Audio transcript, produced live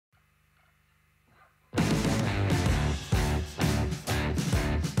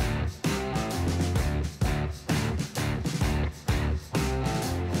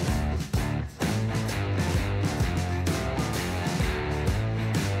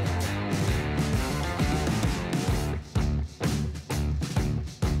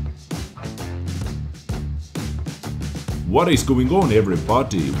What is going on,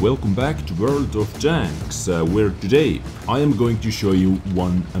 everybody? Welcome back to World of Tanks, where today I am going to show you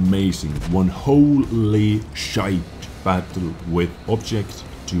one amazing, one holy shite battle with Object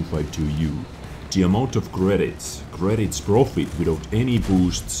 252U. The amount of credits profit without any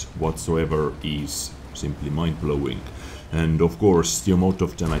boosts whatsoever is simply mind-blowing. And of course the amount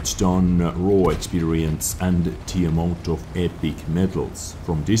of damage done, raw experience and the amount of epic medals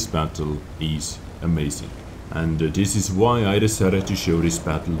from this battle is amazing. And this is why I decided to show this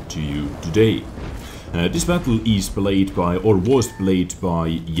battle to you today. This battle is played by, or was played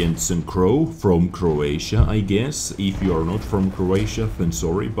by, Jensen Crow from Croatia, I guess. If you are not from Croatia, then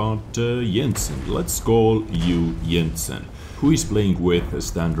sorry, but Jensen, let's call you Jensen, who is playing with a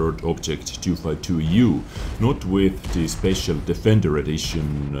standard Object 252U, not with the special Defender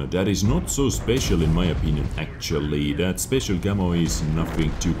edition. That is not so special in my opinion, actually. That special camo is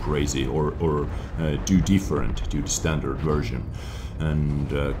nothing too crazy or too different to the standard version. And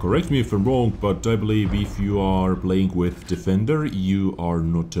correct me if I'm wrong, but I believe if you are playing with Defender, you are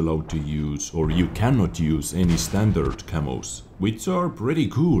not allowed to use, or you cannot use, any standard camos, which are pretty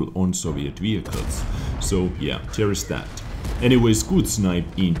cool on Soviet vehicles. So yeah, there is that. Anyways, good snipe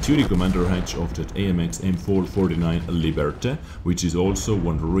into the commander hatch of that AMX M449 Liberte, which is also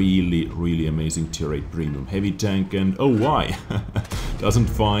one really amazing tier 8 premium heavy tank. And oh why, doesn't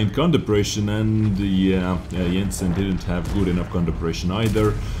find gun depression, and yeah, Jensen didn't have good enough gun depression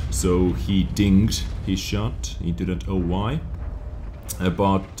either, so he dinged his shot into that OY.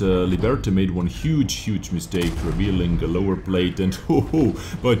 But Liberte made one huge mistake, revealing a lower plate, and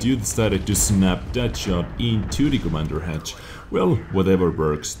but you decided to snap that shot into the commander hatch. Well, whatever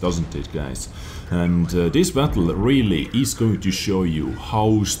works, doesn't it, guys? And this battle really is going to show you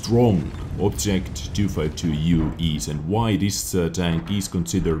how strong Object 252U is and why this tank is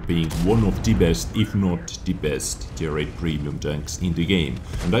considered being one of the best, if not the best, tier 8 premium tanks in the game.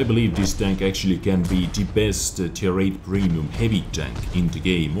 And I believe this tank actually can be the best tier 8 premium heavy tank in the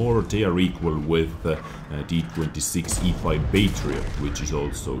game, or they are equal with D26 E5 Patriot, which is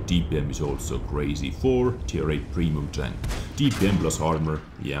also, DPM is also crazy for tier 8 premium tank. DPM plus armor,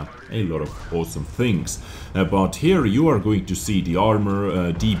 yeah, a lot of awesome things. But here you are going to see the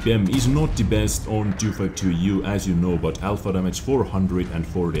armor. DPM is not the best on 252U, as you know, but alpha damage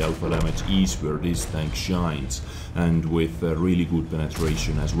 440 alpha damage is where this tank shines, and with really good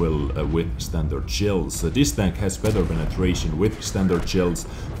penetration as well with standard shells. This tank has better penetration with standard shells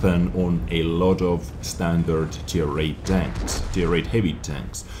than on a lot of standard tier 8 tanks, tier 8 heavy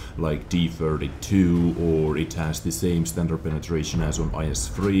tanks like D32, or it has the same standard penetration as on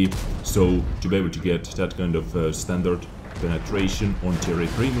IS-3. So to be able to get that kind of standard penetration on tier 8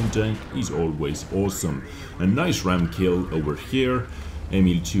 premium tank is always awesome. A nice ram kill over here.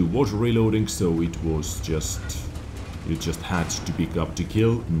 Emil 2 was reloading, so it was just... you just had to pick up the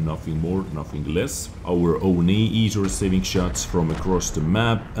kill, nothing more, nothing less. Our Oni is receiving shots from across the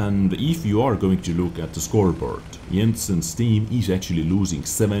map, and if you are going to look at the scoreboard, Jensen's team is actually losing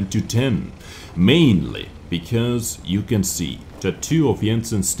 7-10. Mainly because you can see that two of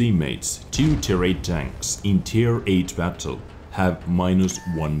Jensen's teammates, two tier 8 tanks in tier 8 battle, have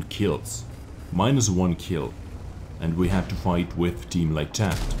 -1 kills. -1 kill. And we have to fight with team like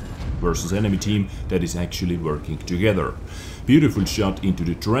that versus enemy team that is actually working together. Beautiful shot into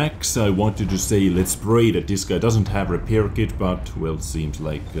the tracks. I wanted to say let's pray that this guy doesn't have repair kit, but well, seems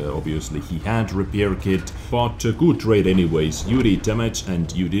like obviously he had repair kit. But good trade anyways. You did damage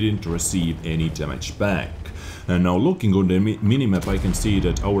and you didn't receive any damage back. And now looking on the minimap, I can see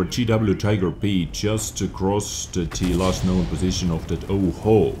that our GW Tiger P just crossed the last known position of that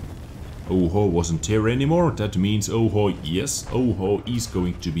Oho. Oho wasn't here anymore. That means Oho, yes, Oho is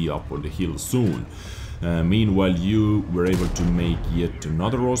going to be up on the hill soon. Meanwhile, you were able to make yet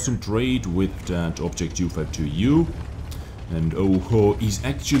another awesome trade with that Object 252U. And Oho is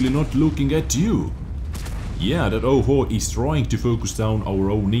actually not looking at you. Yeah, that Oho is trying to focus down our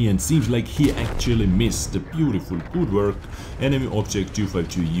Oni, and seems like he actually missed. The beautiful, good work. Enemy Object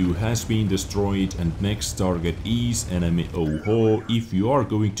 252U has been destroyed, and next target is enemy Oho. If you are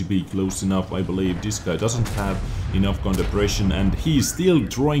going to be close enough, I believe this guy doesn't have enough gun depression, and he's still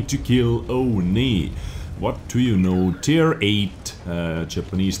trying to kill Oni. What do you know? Tier 8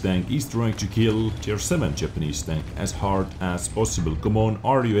 Japanese tank is trying to kill tier 7 Japanese tank as hard as possible. Come on,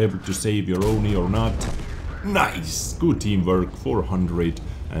 are you able to save your Oni or not? Nice! Good teamwork,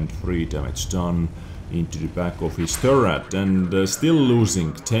 403 damage done into the back of his turret, and still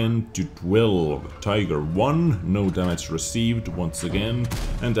losing 10-12. Tiger 1, no damage received once again,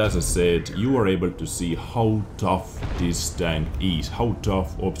 and as I said, you are able to see how tough this tank is, how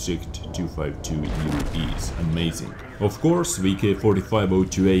tough Object 252U is. Amazing. Of course,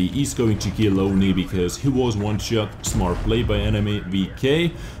 VK4502A is going to kill Oni because he was one shot. Smart play by enemy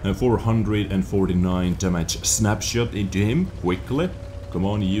VK. 449 damage snapshot into him quickly. Come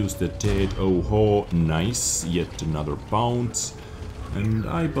on, use the Ted. Oh ho, nice. Yet another bounce. And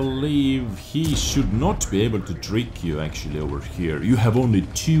I believe he should not be able to trick you actually over here. You have only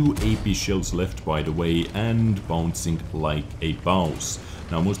 2 AP shells left, by the way, and bouncing like a boss.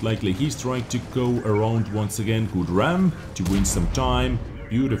 Now most likely he's trying to go around once again. Good ram to win some time.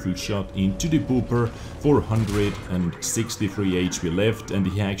 Beautiful shot into the pooper. 463 HP left, and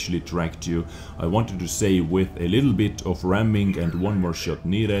he actually tracked you. I wanted to say with a little bit of ramming and one more shot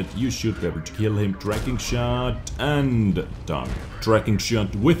needed, you should be able to kill him. Tracking shot and done. Tracking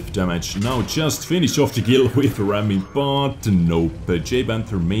shot with damage. Now just finish off the kill with ramming, but nope.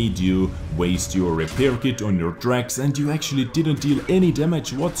 J-Panther made you waste your repair kit on your tracks, and you actually didn't deal any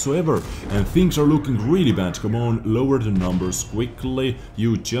damage whatsoever. And things are looking really bad. Come on, lower the numbers quickly.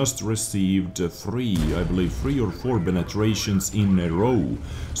 You just received 3 or 4 penetrations in a row.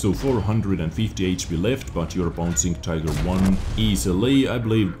 So 450 HP left, but you're bouncing Tiger 1 easily. I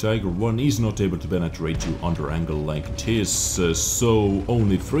believe Tiger 1 is not able to penetrate you under angle like this. So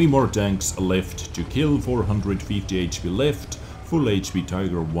only 3 more tanks left to kill. 450 HP left. Full HP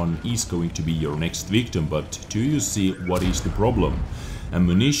Tiger 1 is going to be your next victim, but do you see what is the problem?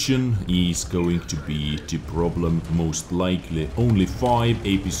 Ammunition is going to be the problem most likely. Only 5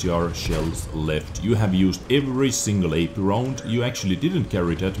 APCR shells left. You have used every single AP round. You actually didn't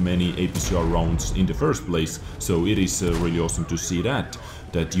carry that many APCR rounds in the first place, so it is really awesome to see that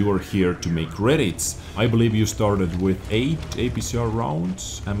you are here to make credits. I believe you started with 8 APCR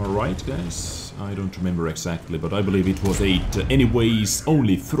rounds. Am I right, guys? I don't remember exactly, but I believe it was 8. Anyways,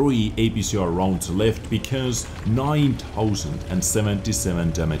 only 3 APCR rounds left because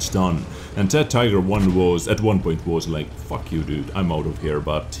 9,077 damage done. And that Tiger 1 was, at one point was like, fuck you dude, I'm out of here,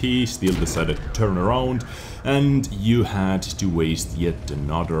 but he still decided to turn around, and you had to waste yet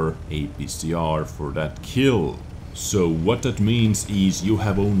another APCR for that kill. So what that means is you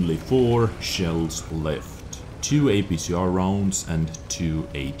have only 4 shells left. 2 APCR rounds and 2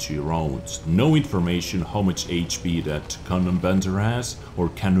 HE rounds. No information how much HP that Cannon Banter has, or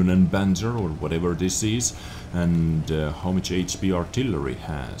Cannon Banter, or whatever this is, and how much HP artillery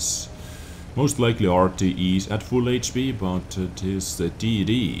has. Most likely RT is at full HP, but it is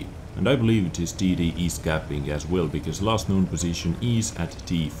DD. And I believe it is DD is capping as well, because last known position is at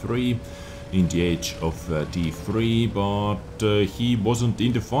D3. In the age of D3, but he wasn't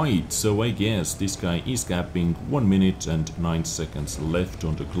in the fight, so I guess this guy is capping. 1 minute and 9 seconds left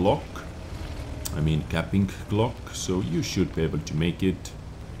on the clock. I mean capping clock, so you should be able to make it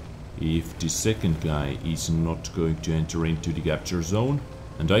if the second guy is not going to enter into the capture zone.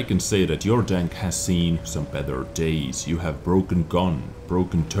 And I can say that your tank has seen some better days. You have broken gun,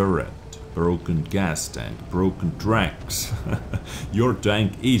 broken turret, broken gas tank, broken tracks. Your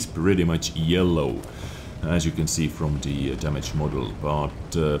tank is pretty much yellow, as you can see from the damage model. But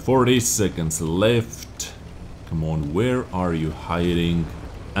 40 seconds left. Come on, where are you hiding?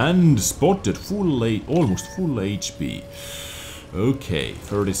 And spotted, almost full HP. Okay,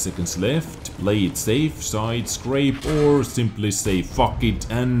 30 seconds left. Play it safe, side scrape, or simply say fuck it,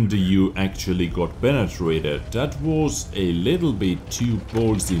 and you actually got penetrated. That was a little bit too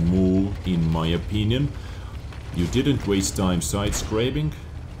ballsy move in my opinion. You didn't waste time side scraping.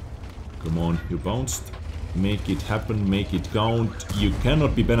 Come on, you bounced. Make it happen, make it count. You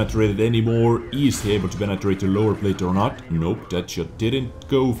cannot be penetrated anymore. Is he able to penetrate the lower plate or not? Nope, that shot didn't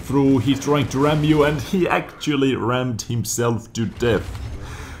go through. He's trying to ram you, and he actually rammed himself to death.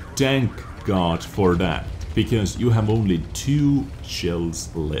 Thank God for that, because you have only 2 shells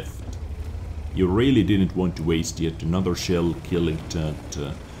left. You really didn't want to waste yet another shell killing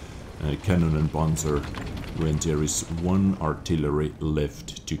that cannon and panzer when there is 1 artillery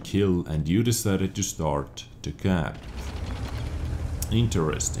left to kill, and you decided to start to cap.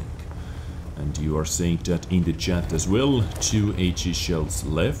 Interesting. And you are saying that in the chat as well. 2 HE shells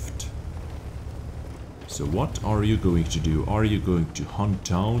left. So what are you going to do? Are you going to hunt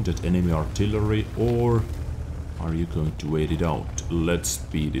down that enemy artillery, or are you going to wait it out? Let's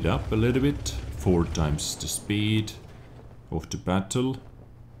speed it up a little bit. 4 times the speed of the battle.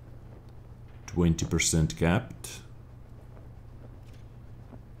 20% capped.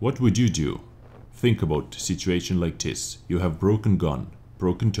 What would you do? Think about a situation like this. You have broken gun,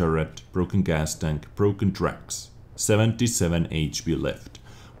 broken turret, broken gas tank, broken tracks. 77 HP left.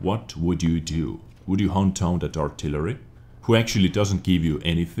 What would you do? Would you hunt down that artillery, who actually doesn't give you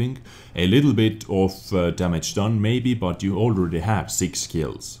anything? A little bit of damage done maybe, but you already have 6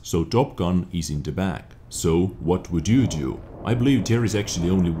 kills. So Top Gun is in the bag. So what would you do? I believe there is actually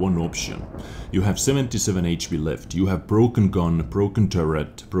only one option. You have 77 HP left, you have broken gun, broken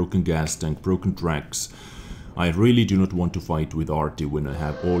turret, broken gas tank, broken tracks. I really do not want to fight with Artie when I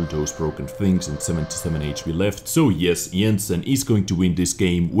have all those broken things and 77 HP left. So yes, Jensen is going to win this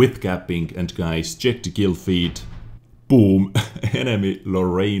game with capping, and guys, check the kill feed. Boom! Enemy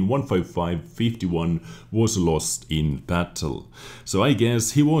Lorraine 15551 was lost in battle. So I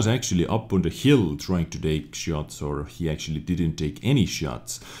guess he was actually up on the hill trying to take shots, or he actually didn't take any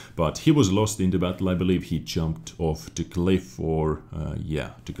shots. But he was lost in the battle. I believe he jumped off the cliff, or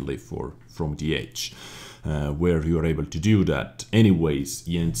the cliff, or from the edge, where you are able to do that. Anyways,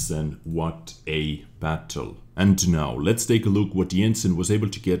 Jensen, what a battle. And now let's take a look what Jensen was able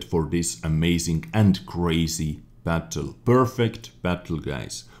to get for this amazing and crazy battle. Perfect battle,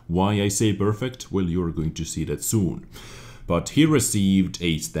 guys. Why I say perfect? Well, you're going to see that soon. But he received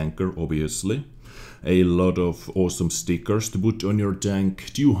a tanker, obviously. A lot of awesome stickers to put on your tank.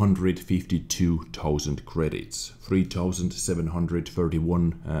 252,000 credits.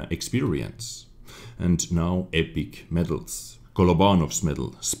 3,731 experience. And now epic medals. Kolovanov's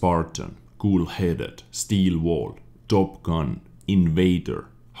medal, Spartan, Cool-Headed, Steel Wall, Top Gun, Invader,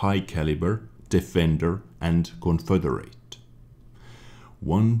 High Caliber, Defender, and Confederate.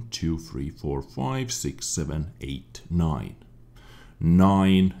 1, 2, 3, 4, 5, 6, 7, 8, 9.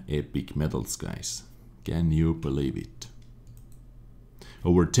 9 epic medals, guys. Can you believe it?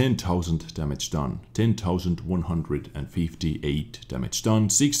 Over 10,000 damage done, 10,158 damage done,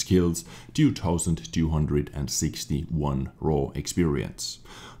 6 kills, 2,261 raw experience.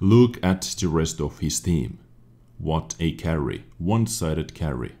 Look at the rest of his team. What a carry. One-sided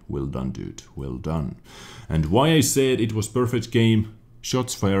carry. Well done, dude. Well done. And why I said it was perfect game?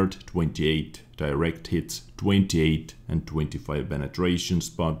 Shots fired 28, direct hits 28 and 25 penetrations,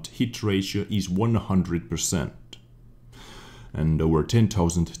 but hit ratio is 100%. And over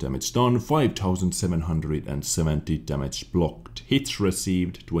 10,000 damage done, 5,770 damage blocked. Hits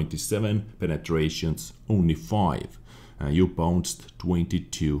received 27, penetrations only 5. You bounced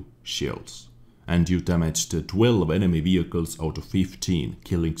 22 shells. And you damaged 12 enemy vehicles out of 15,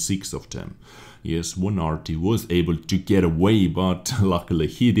 killing 6 of them. Yes, one Artie was able to get away, but luckily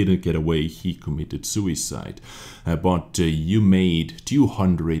he didn't get away, he committed suicide. But you made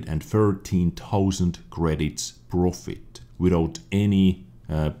 213,000 credits profit without any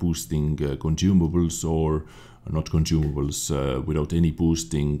boosting consumables, or not consumables, without any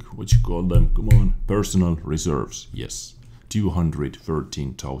boosting, what you call them, come on, personal reserves, yes.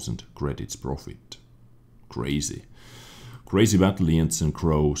 213,000 credits profit. Crazy. Crazy battle, Jensen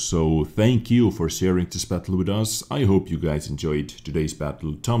Crow. So thank you for sharing this battle with us. I hope you guys enjoyed today's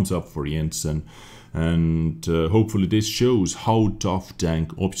battle. Thumbs up for Jensen. And hopefully this shows how tough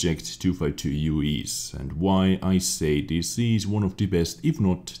tank Object 252U is. And why I say this is one of the best, if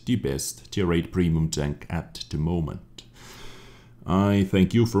not the best, tier 8 premium tank at the moment. I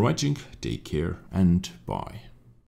thank you for watching. Take care and bye.